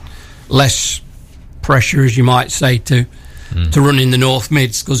 There's less pressure, as you might say, to run in the North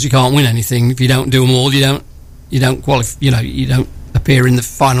Mids because you can't win anything if you don't do them all. You don't qualify. You don't appear in the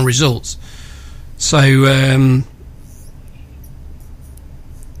final results. So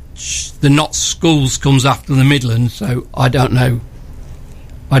the Notts schools comes after the Midlands. So I don't know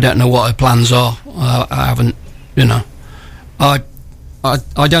what her plans are. I haven't. I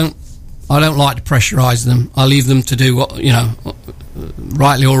I don't like to pressurise them. I leave them to do what,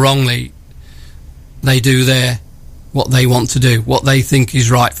 rightly or wrongly, they do what they want to do, what they think is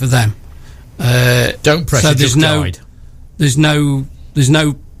right for them. Don't pressure. So there's no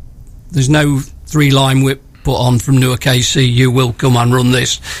 3-line whip put on from Newark AC. You will come and run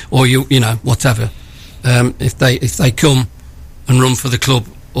this, or whatever. If they come and run for the club,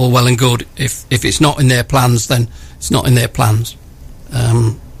 all well and good. If it's not in their plans, then it's not in their plans.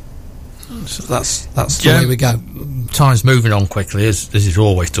 So that's the way we go. Time's moving on quickly, as it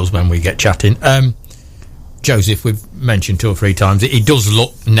always does when we get chatting. Joseph, we've mentioned 2 or 3 times, he does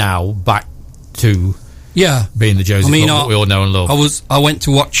look now back to being the Joseph that we all know and love. I went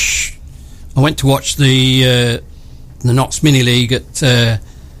to watch the Notts Mini League at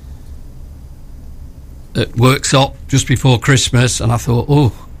Worksop just before Christmas, and I thought, oh,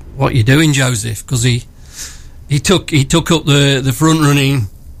 what are you doing, Joseph? Because he took up the front running,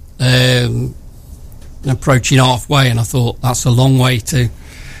 approaching halfway, and I thought that's a long way to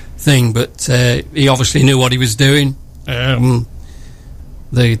thing, but he obviously knew what he was doing. The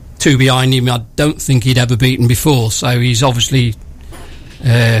 2 behind him, I don't think he'd ever beaten before, so he's obviously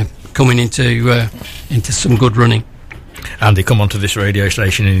coming into some good running. And he come onto this radio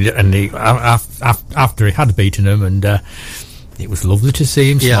station, and he after he had beaten him, and it was lovely to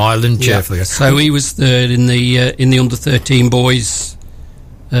see him smiling cheerfully. Yeah. So he was third in the under-13 boys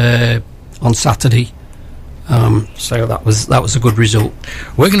on Saturday. So that was a good result.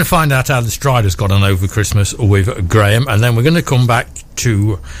 We're going to find out how the Striders got on over Christmas with Graham, and then we're going to come back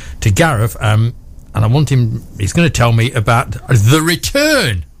to Gareth, and I want him. He's going to tell me about the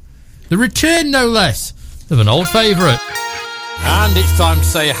return no less, of an old favourite. And it's time to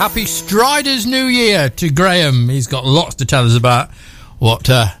say Happy Striders New Year to Graham. He's got lots to tell us about what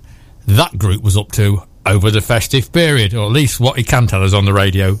that group was up to over the festive period, or at least what he can tell us on the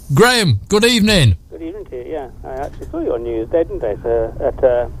radio. Graham, good evening. Good evening to you, yeah. I actually saw you on New Year's Day, didn't I,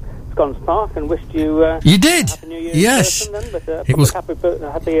 at Scones Park, and wished you... you did? Happy New Year yes. in person, then, but, it was happy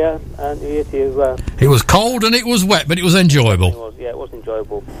New Year to you. It was cold and it was wet, but it was enjoyable. It was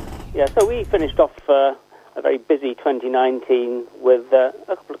enjoyable. Yeah, so we finished off a very busy 2019 with a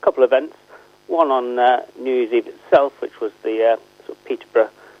couple of events. One on New Year's Eve itself, which was the sort of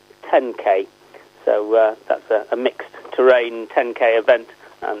Peterborough 10K. So that's a mixed terrain 10K event,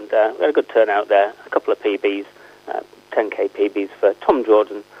 and we had a good turnout there. A couple of PBs, 10K PBs for Tom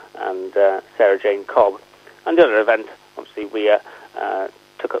Jordan and Sarah Jane Cobb. And the other event, obviously, we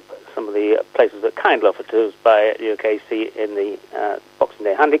took up some of the places that kindly offered to us by UKC in the Boxing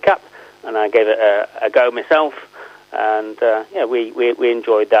Day Handicap, and I gave it a go myself. And we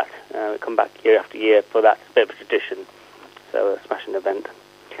enjoyed that. We come back year after year for that. It's a bit of a tradition, so a smashing event.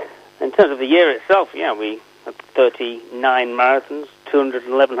 In terms of the year itself, we had 39 marathons,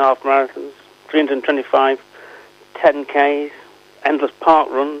 211 half marathons, 325 10Ks, endless park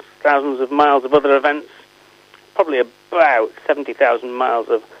runs, thousands of miles of other events, probably about 70,000 miles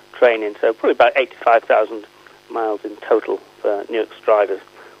of training, so probably about 85,000 miles in total for Newark Striders,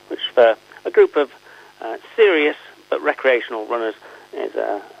 which for a group of serious but recreational runners is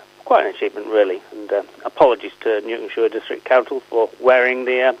quite an achievement, really. And apologies to Newtonshire District Council for wearing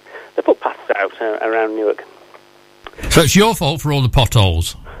the footpaths out around Newark. So it's your fault for all the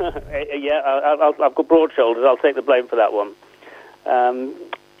potholes? I've got broad shoulders. I'll take the blame for that one.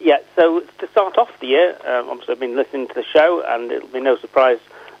 So to start off the year, obviously I've been listening to the show, and it'll be no surprise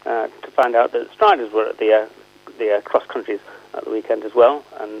to find out that Striders were at the cross countries at the weekend as well.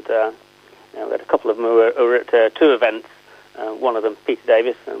 And we had a couple of them who were at 2 events. One of them Peter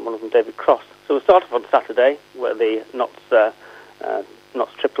Davis and one of them David Cross. So we'll start off on Saturday, where the Notts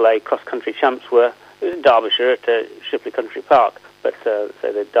AAA cross country champs were. It was in Derbyshire at Shipley Country Park, but so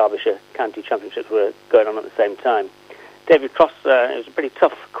the Derbyshire County Championships were going on at the same time. David Cross, it was a pretty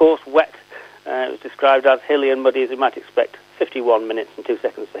tough course, wet. It was described as hilly and muddy as you might expect. 51 minutes and 2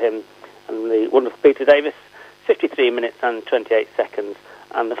 seconds for him. And the wonderful Peter Davis, 53 minutes and 28 seconds.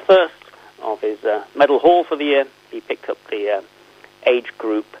 And the first of his medal haul for the year, he picked up the age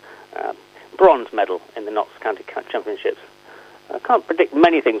group bronze medal in the Notts County Championships. I can't predict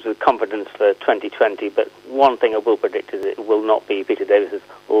many things with confidence for 2020, but one thing I will predict is it will not be Peter Davis's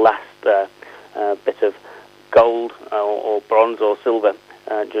last bit of gold or bronze or silver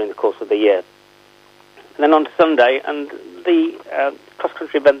during the course of the year. And then on to Sunday, and the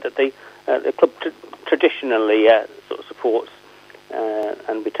cross-country event that the club traditionally sort of supports,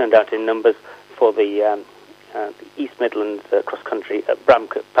 and we turned out in numbers for the East Midlands cross-country at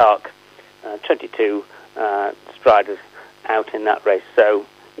Bramcote Park. 22 Striders out in that race. So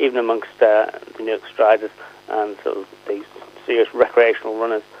even amongst the Newark Striders and sort of these serious recreational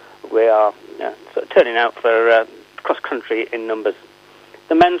runners, we are sort of turning out for cross-country in numbers.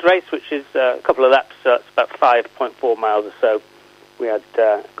 The men's race, which is a couple of laps, it's about 5.4 miles or so. We had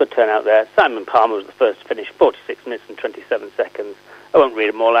a good turnout there. Simon Palmer was the first to finish, 46 minutes and 27 seconds. I won't read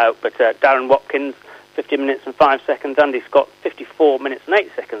them all out, but Darren Watkins, 50 minutes and 5 seconds. Andy Scott, 54 minutes and 8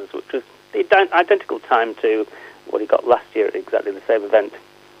 seconds, which was the identical time to what he got last year at exactly the same event.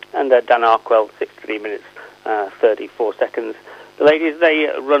 And Dan Arkwell, 63 minutes, 34 seconds. The ladies, they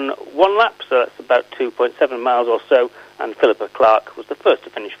run one lap, so that's about 2.7 miles or so. And Philippa Clark was the first to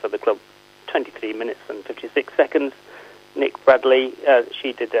finish for the club, 23 minutes and 56 seconds. Nick Bradley,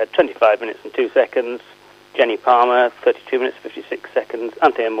 she did 25 minutes and 2 seconds. Jenny Palmer, 32 minutes, 56 seconds.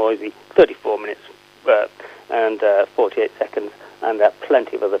 Anthea Moisey, 34 minutes and 48 seconds. And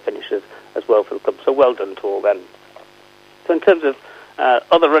plenty of other finishers as well for the club. So well done to all them. So in terms of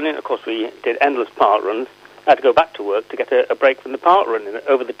other running, of course, we did endless park runs. I had to go back to work to get a break from the park run.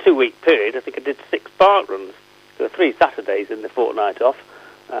 Over the 2-week period, I think I did 6 park runs. There were 3 Saturdays in the fortnight off,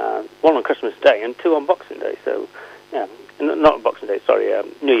 1 on Christmas Day and 2 on Boxing Day. So, yeah, not on Boxing Day, sorry,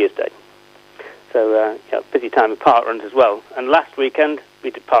 New Year's Day. So, busy time of park runs as well. And last weekend,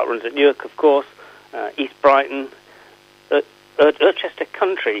 we did park runs at Newark, of course, East Brighton, Urchester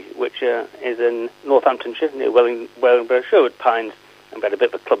Country, which is in Northamptonshire, near Wellingborough, Sherwood Pines, and we had a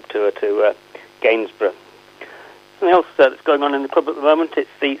bit of a club tour to Gainsborough. Something else that's going on in the club at the moment, it's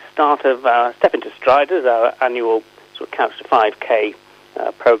the start of our Step Into Striders, our annual sort of Couch to 5K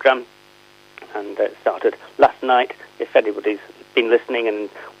programme, and it started last night. If anybody's been listening and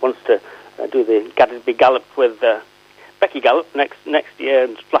wants to do the Gadsby Gallop with Becky Gallop next year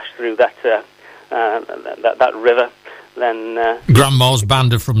and splash through that river, then... Grandma's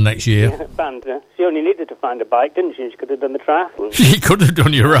banned her from next year. Yeah, banned her. She only needed to find a bike, didn't she? She could have done the triathlon. She could have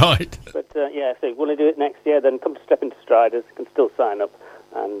done, you're right. But, so if you want to do it next year, then come to Step Into Striders. You can still sign up.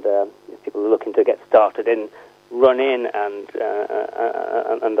 And if people are looking to get started in running and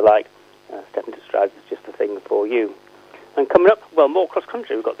the like, Step Into Striders is just the thing for you. And coming up, well, more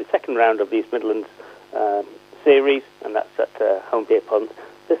cross-country. We've got the second round of the East Midlands series, and that's at Home Beer Pond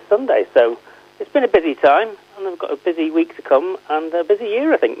this Sunday. So it's been a busy time, and we've got a busy week to come, and a busy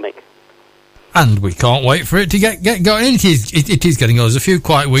year, I think, Mick. And we can't wait for it to get going. It is getting on. There's a few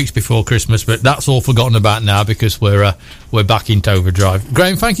quiet weeks before Christmas, but that's all forgotten about now because we're back into overdrive.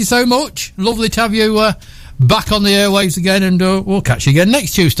 Graham, thank you so much. Lovely to have you back on the airwaves again, and we'll catch you again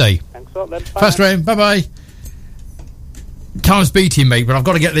next Tuesday. Thanks a lot, then. Bye. Thanks, Graham. Bye-bye. Time's beating me, but I've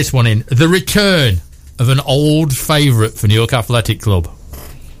got to get this one in. The return of an old favourite for Newark Athletic Club.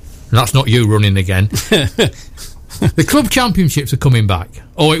 And that's not you running again. The club championships are coming back.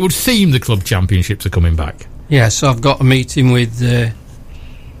 Or it would seem the club championships are coming back. Yes, so I've got a meeting with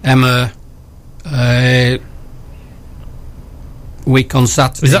Emma week on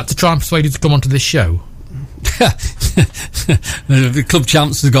Saturday. Is that to try and persuade you to come onto this show? The club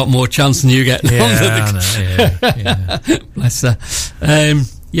champs have got more chance than you get. Yeah. Bless her.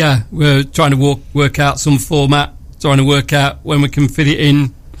 We're trying to work out some format, trying to work out when we can fit it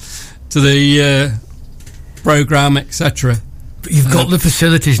in to the programme, etc. But you've got the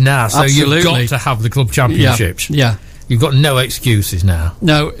facilities now, so absolutely. You've got to have the club championships. Yeah. You've got no excuses now.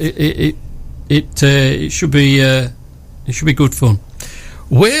 No, it should be good fun.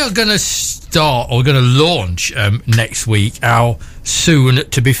 We're going to start, or we're going to launch next week our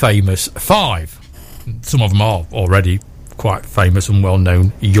soon-to-be-famous 5. Some of them are already quite famous and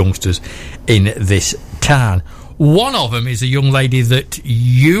well-known youngsters in this town. One of them is a young lady that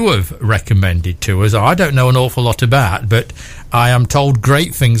you have recommended to us. I don't know an awful lot about, but I am told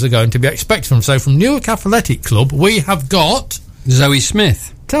great things are going to be expected from. So from Newark Athletic Club, we have got... Zoe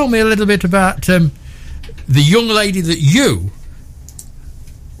Smith. Tell me a little bit about the young lady that you...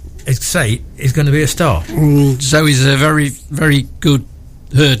 say is going to be a star. Zoe's a very, very good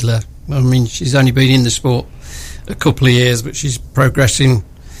hurdler. I mean, she's only been in the sport a couple of years, but she's progressing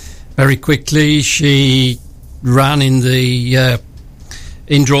very quickly. She ran in the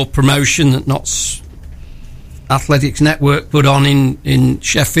indoor promotion that Notts Athletics Network put on in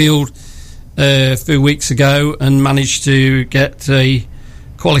Sheffield a few weeks ago and managed to get a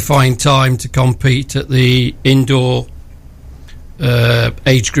qualifying time to compete at the indoor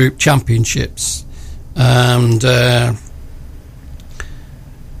age group championships, and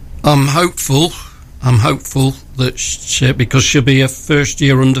I'm hopeful that because she'll be a first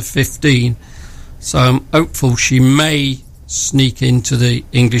year under 15, so I'm hopeful she may sneak into the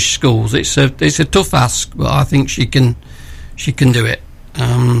English schools. It's a tough ask, but I think she can do it.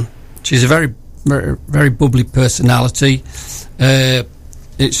 She's a very, very, very bubbly personality.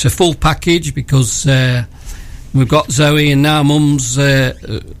 It's a full package because we've got Zoe, and now Mum's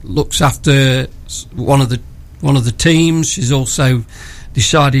looks after one of the teams. She's also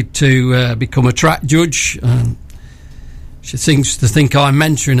decided to become a track judge. She seems to think I'm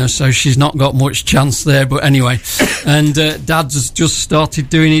mentoring her, so she's not got much chance there. But anyway, and Dad's just started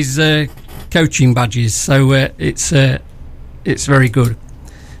doing his coaching badges, so it's very good.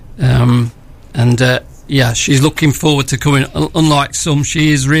 Yeah, she's looking forward to coming. Unlike some,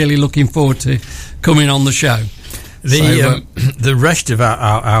 she is really looking forward to coming on the show. The rest of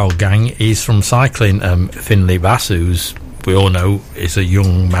our gang is from cycling. Finlay Bass, who's, we all know, is a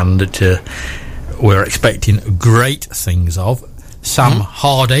young man that we're expecting great things of. Sam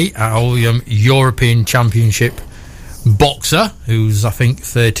Hardy, our European Championship boxer, who's, I think,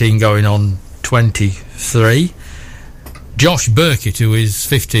 13 going on 23. Josh Burkitt, who is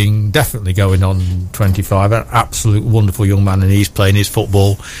 15, definitely going on 25. An absolute wonderful young man, and he's playing his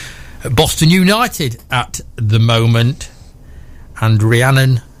football at Boston United at the moment. And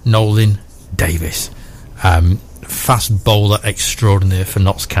Rhiannon Nolan Davis, fast bowler extraordinaire for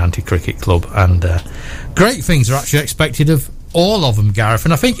Notts County Cricket Club, and great things are actually expected of all of them, Gareth.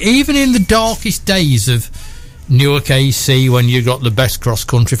 And I think even in the darkest days of Newark AC, when you got the best cross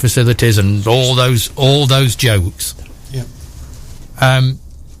country facilities and all those jokes,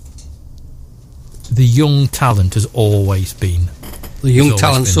 the young talent has always been. The young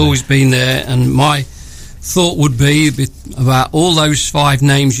talent's always been there, and my thought would be about all those 5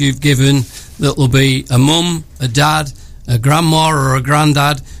 names you've given, that will be a mum, a dad, a grandma or a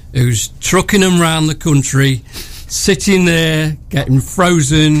granddad who's trucking them round the country, sitting there, getting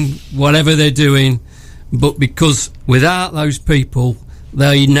frozen, whatever they're doing, but because without those people,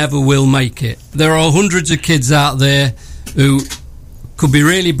 they never will make it. There are hundreds of kids out there who could be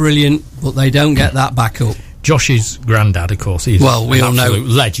really brilliant, but they don't get that back up. Josh's granddad, of course, he's we all know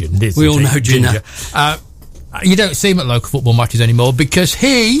legend, isn't we all know Ginger. You don't see him at local football matches anymore because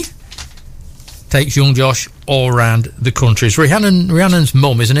he takes young Josh all around the country. Rhiannon's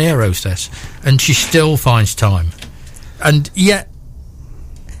mum is an air hostess, and she still finds time. And yet,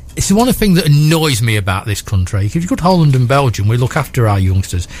 it's one of the things that annoys me about this country. If you've got Holland and Belgium, we look after our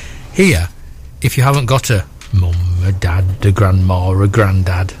youngsters. Here, if you haven't got a mum, a dad, a grandma, a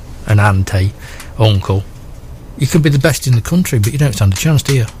granddad, an auntie, uncle, you could be the best in the country, but you don't stand a chance,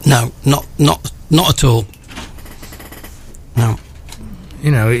 do you? No, not at all. No.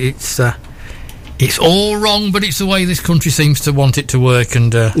 You know, it's all wrong, but it's the way this country seems to want it to work.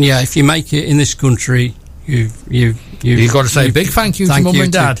 And yeah, if you make it in this country, you've got to say a big thank you to mum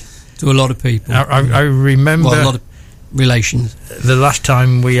and dad, to a lot of people. I remember a lot of relations. The last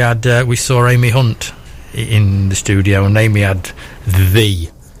time we saw Amy Hunt in the studio, and Amy had the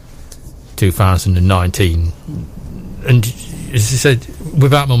 2019, and as she said,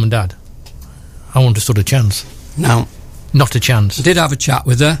 without mum and dad, I wouldn't have stood a chance. No, not a chance. I did have a chat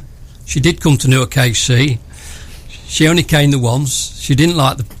with her. She did come to Newark AC. She only came the once. She didn't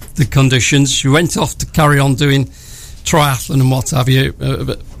like the conditions. She went off to carry on doing triathlon and what have you,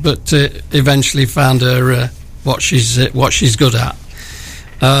 but eventually found her what she's good at.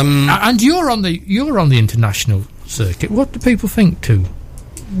 And you're on the international circuit. What do people think too?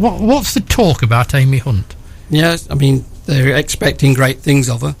 What's the talk about Amy Hunt? Yes, I mean, they're expecting great things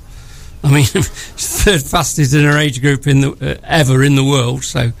of her. I mean, she's third fastest in her age group ever in the world,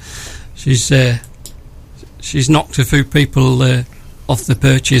 so she's knocked a few people off the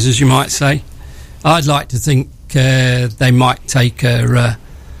perches, as you might say. I'd like to think they might take her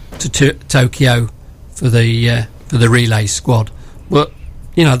to Tokyo for the relay squad, but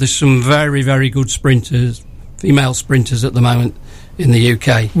you know, there's some very, very good sprinters, female sprinters at the moment in the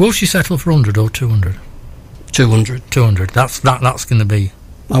UK. Will she settle for 100 or 200? 200. 200. That's going to be.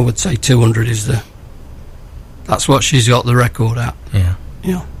 I would say 200 is that's what she's got the record at. Yeah.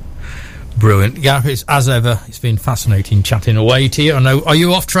 Brilliant. Gareth, it's, as ever, it's been fascinating chatting away to you. I know. Are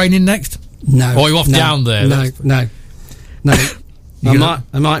you off training next? No. Or are you off down there? No.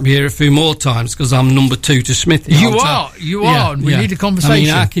 I might be here a few more times because I'm number 2 to Smithy. You are. We need a conversation. I mean,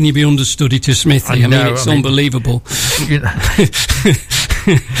 how can you be understudy to Smithy? I mean, it's unbelievable.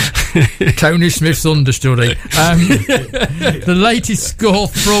 Tony Smith's understudy. The latest score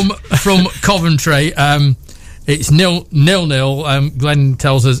from Coventry. It's 0-0. Glenn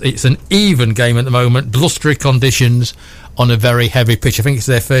tells us it's an even game at the moment. Blustery conditions on a very heavy pitch. I think it's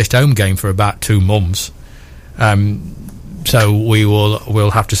their first home game for about 2 months. So we'll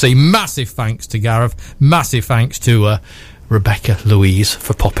have to see. Massive thanks to Gareth. Massive thanks to Rebecca Louise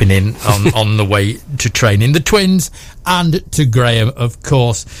for popping in on the way to training. The twins and to Graham, of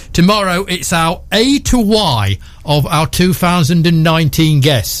course. Tomorrow it's our A to Y of our 2019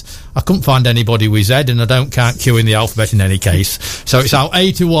 guests. I couldn't find anybody with Z, and I don't count Q in the alphabet in any case. So it's our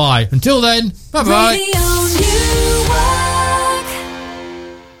A to Y. Until then, bye-bye.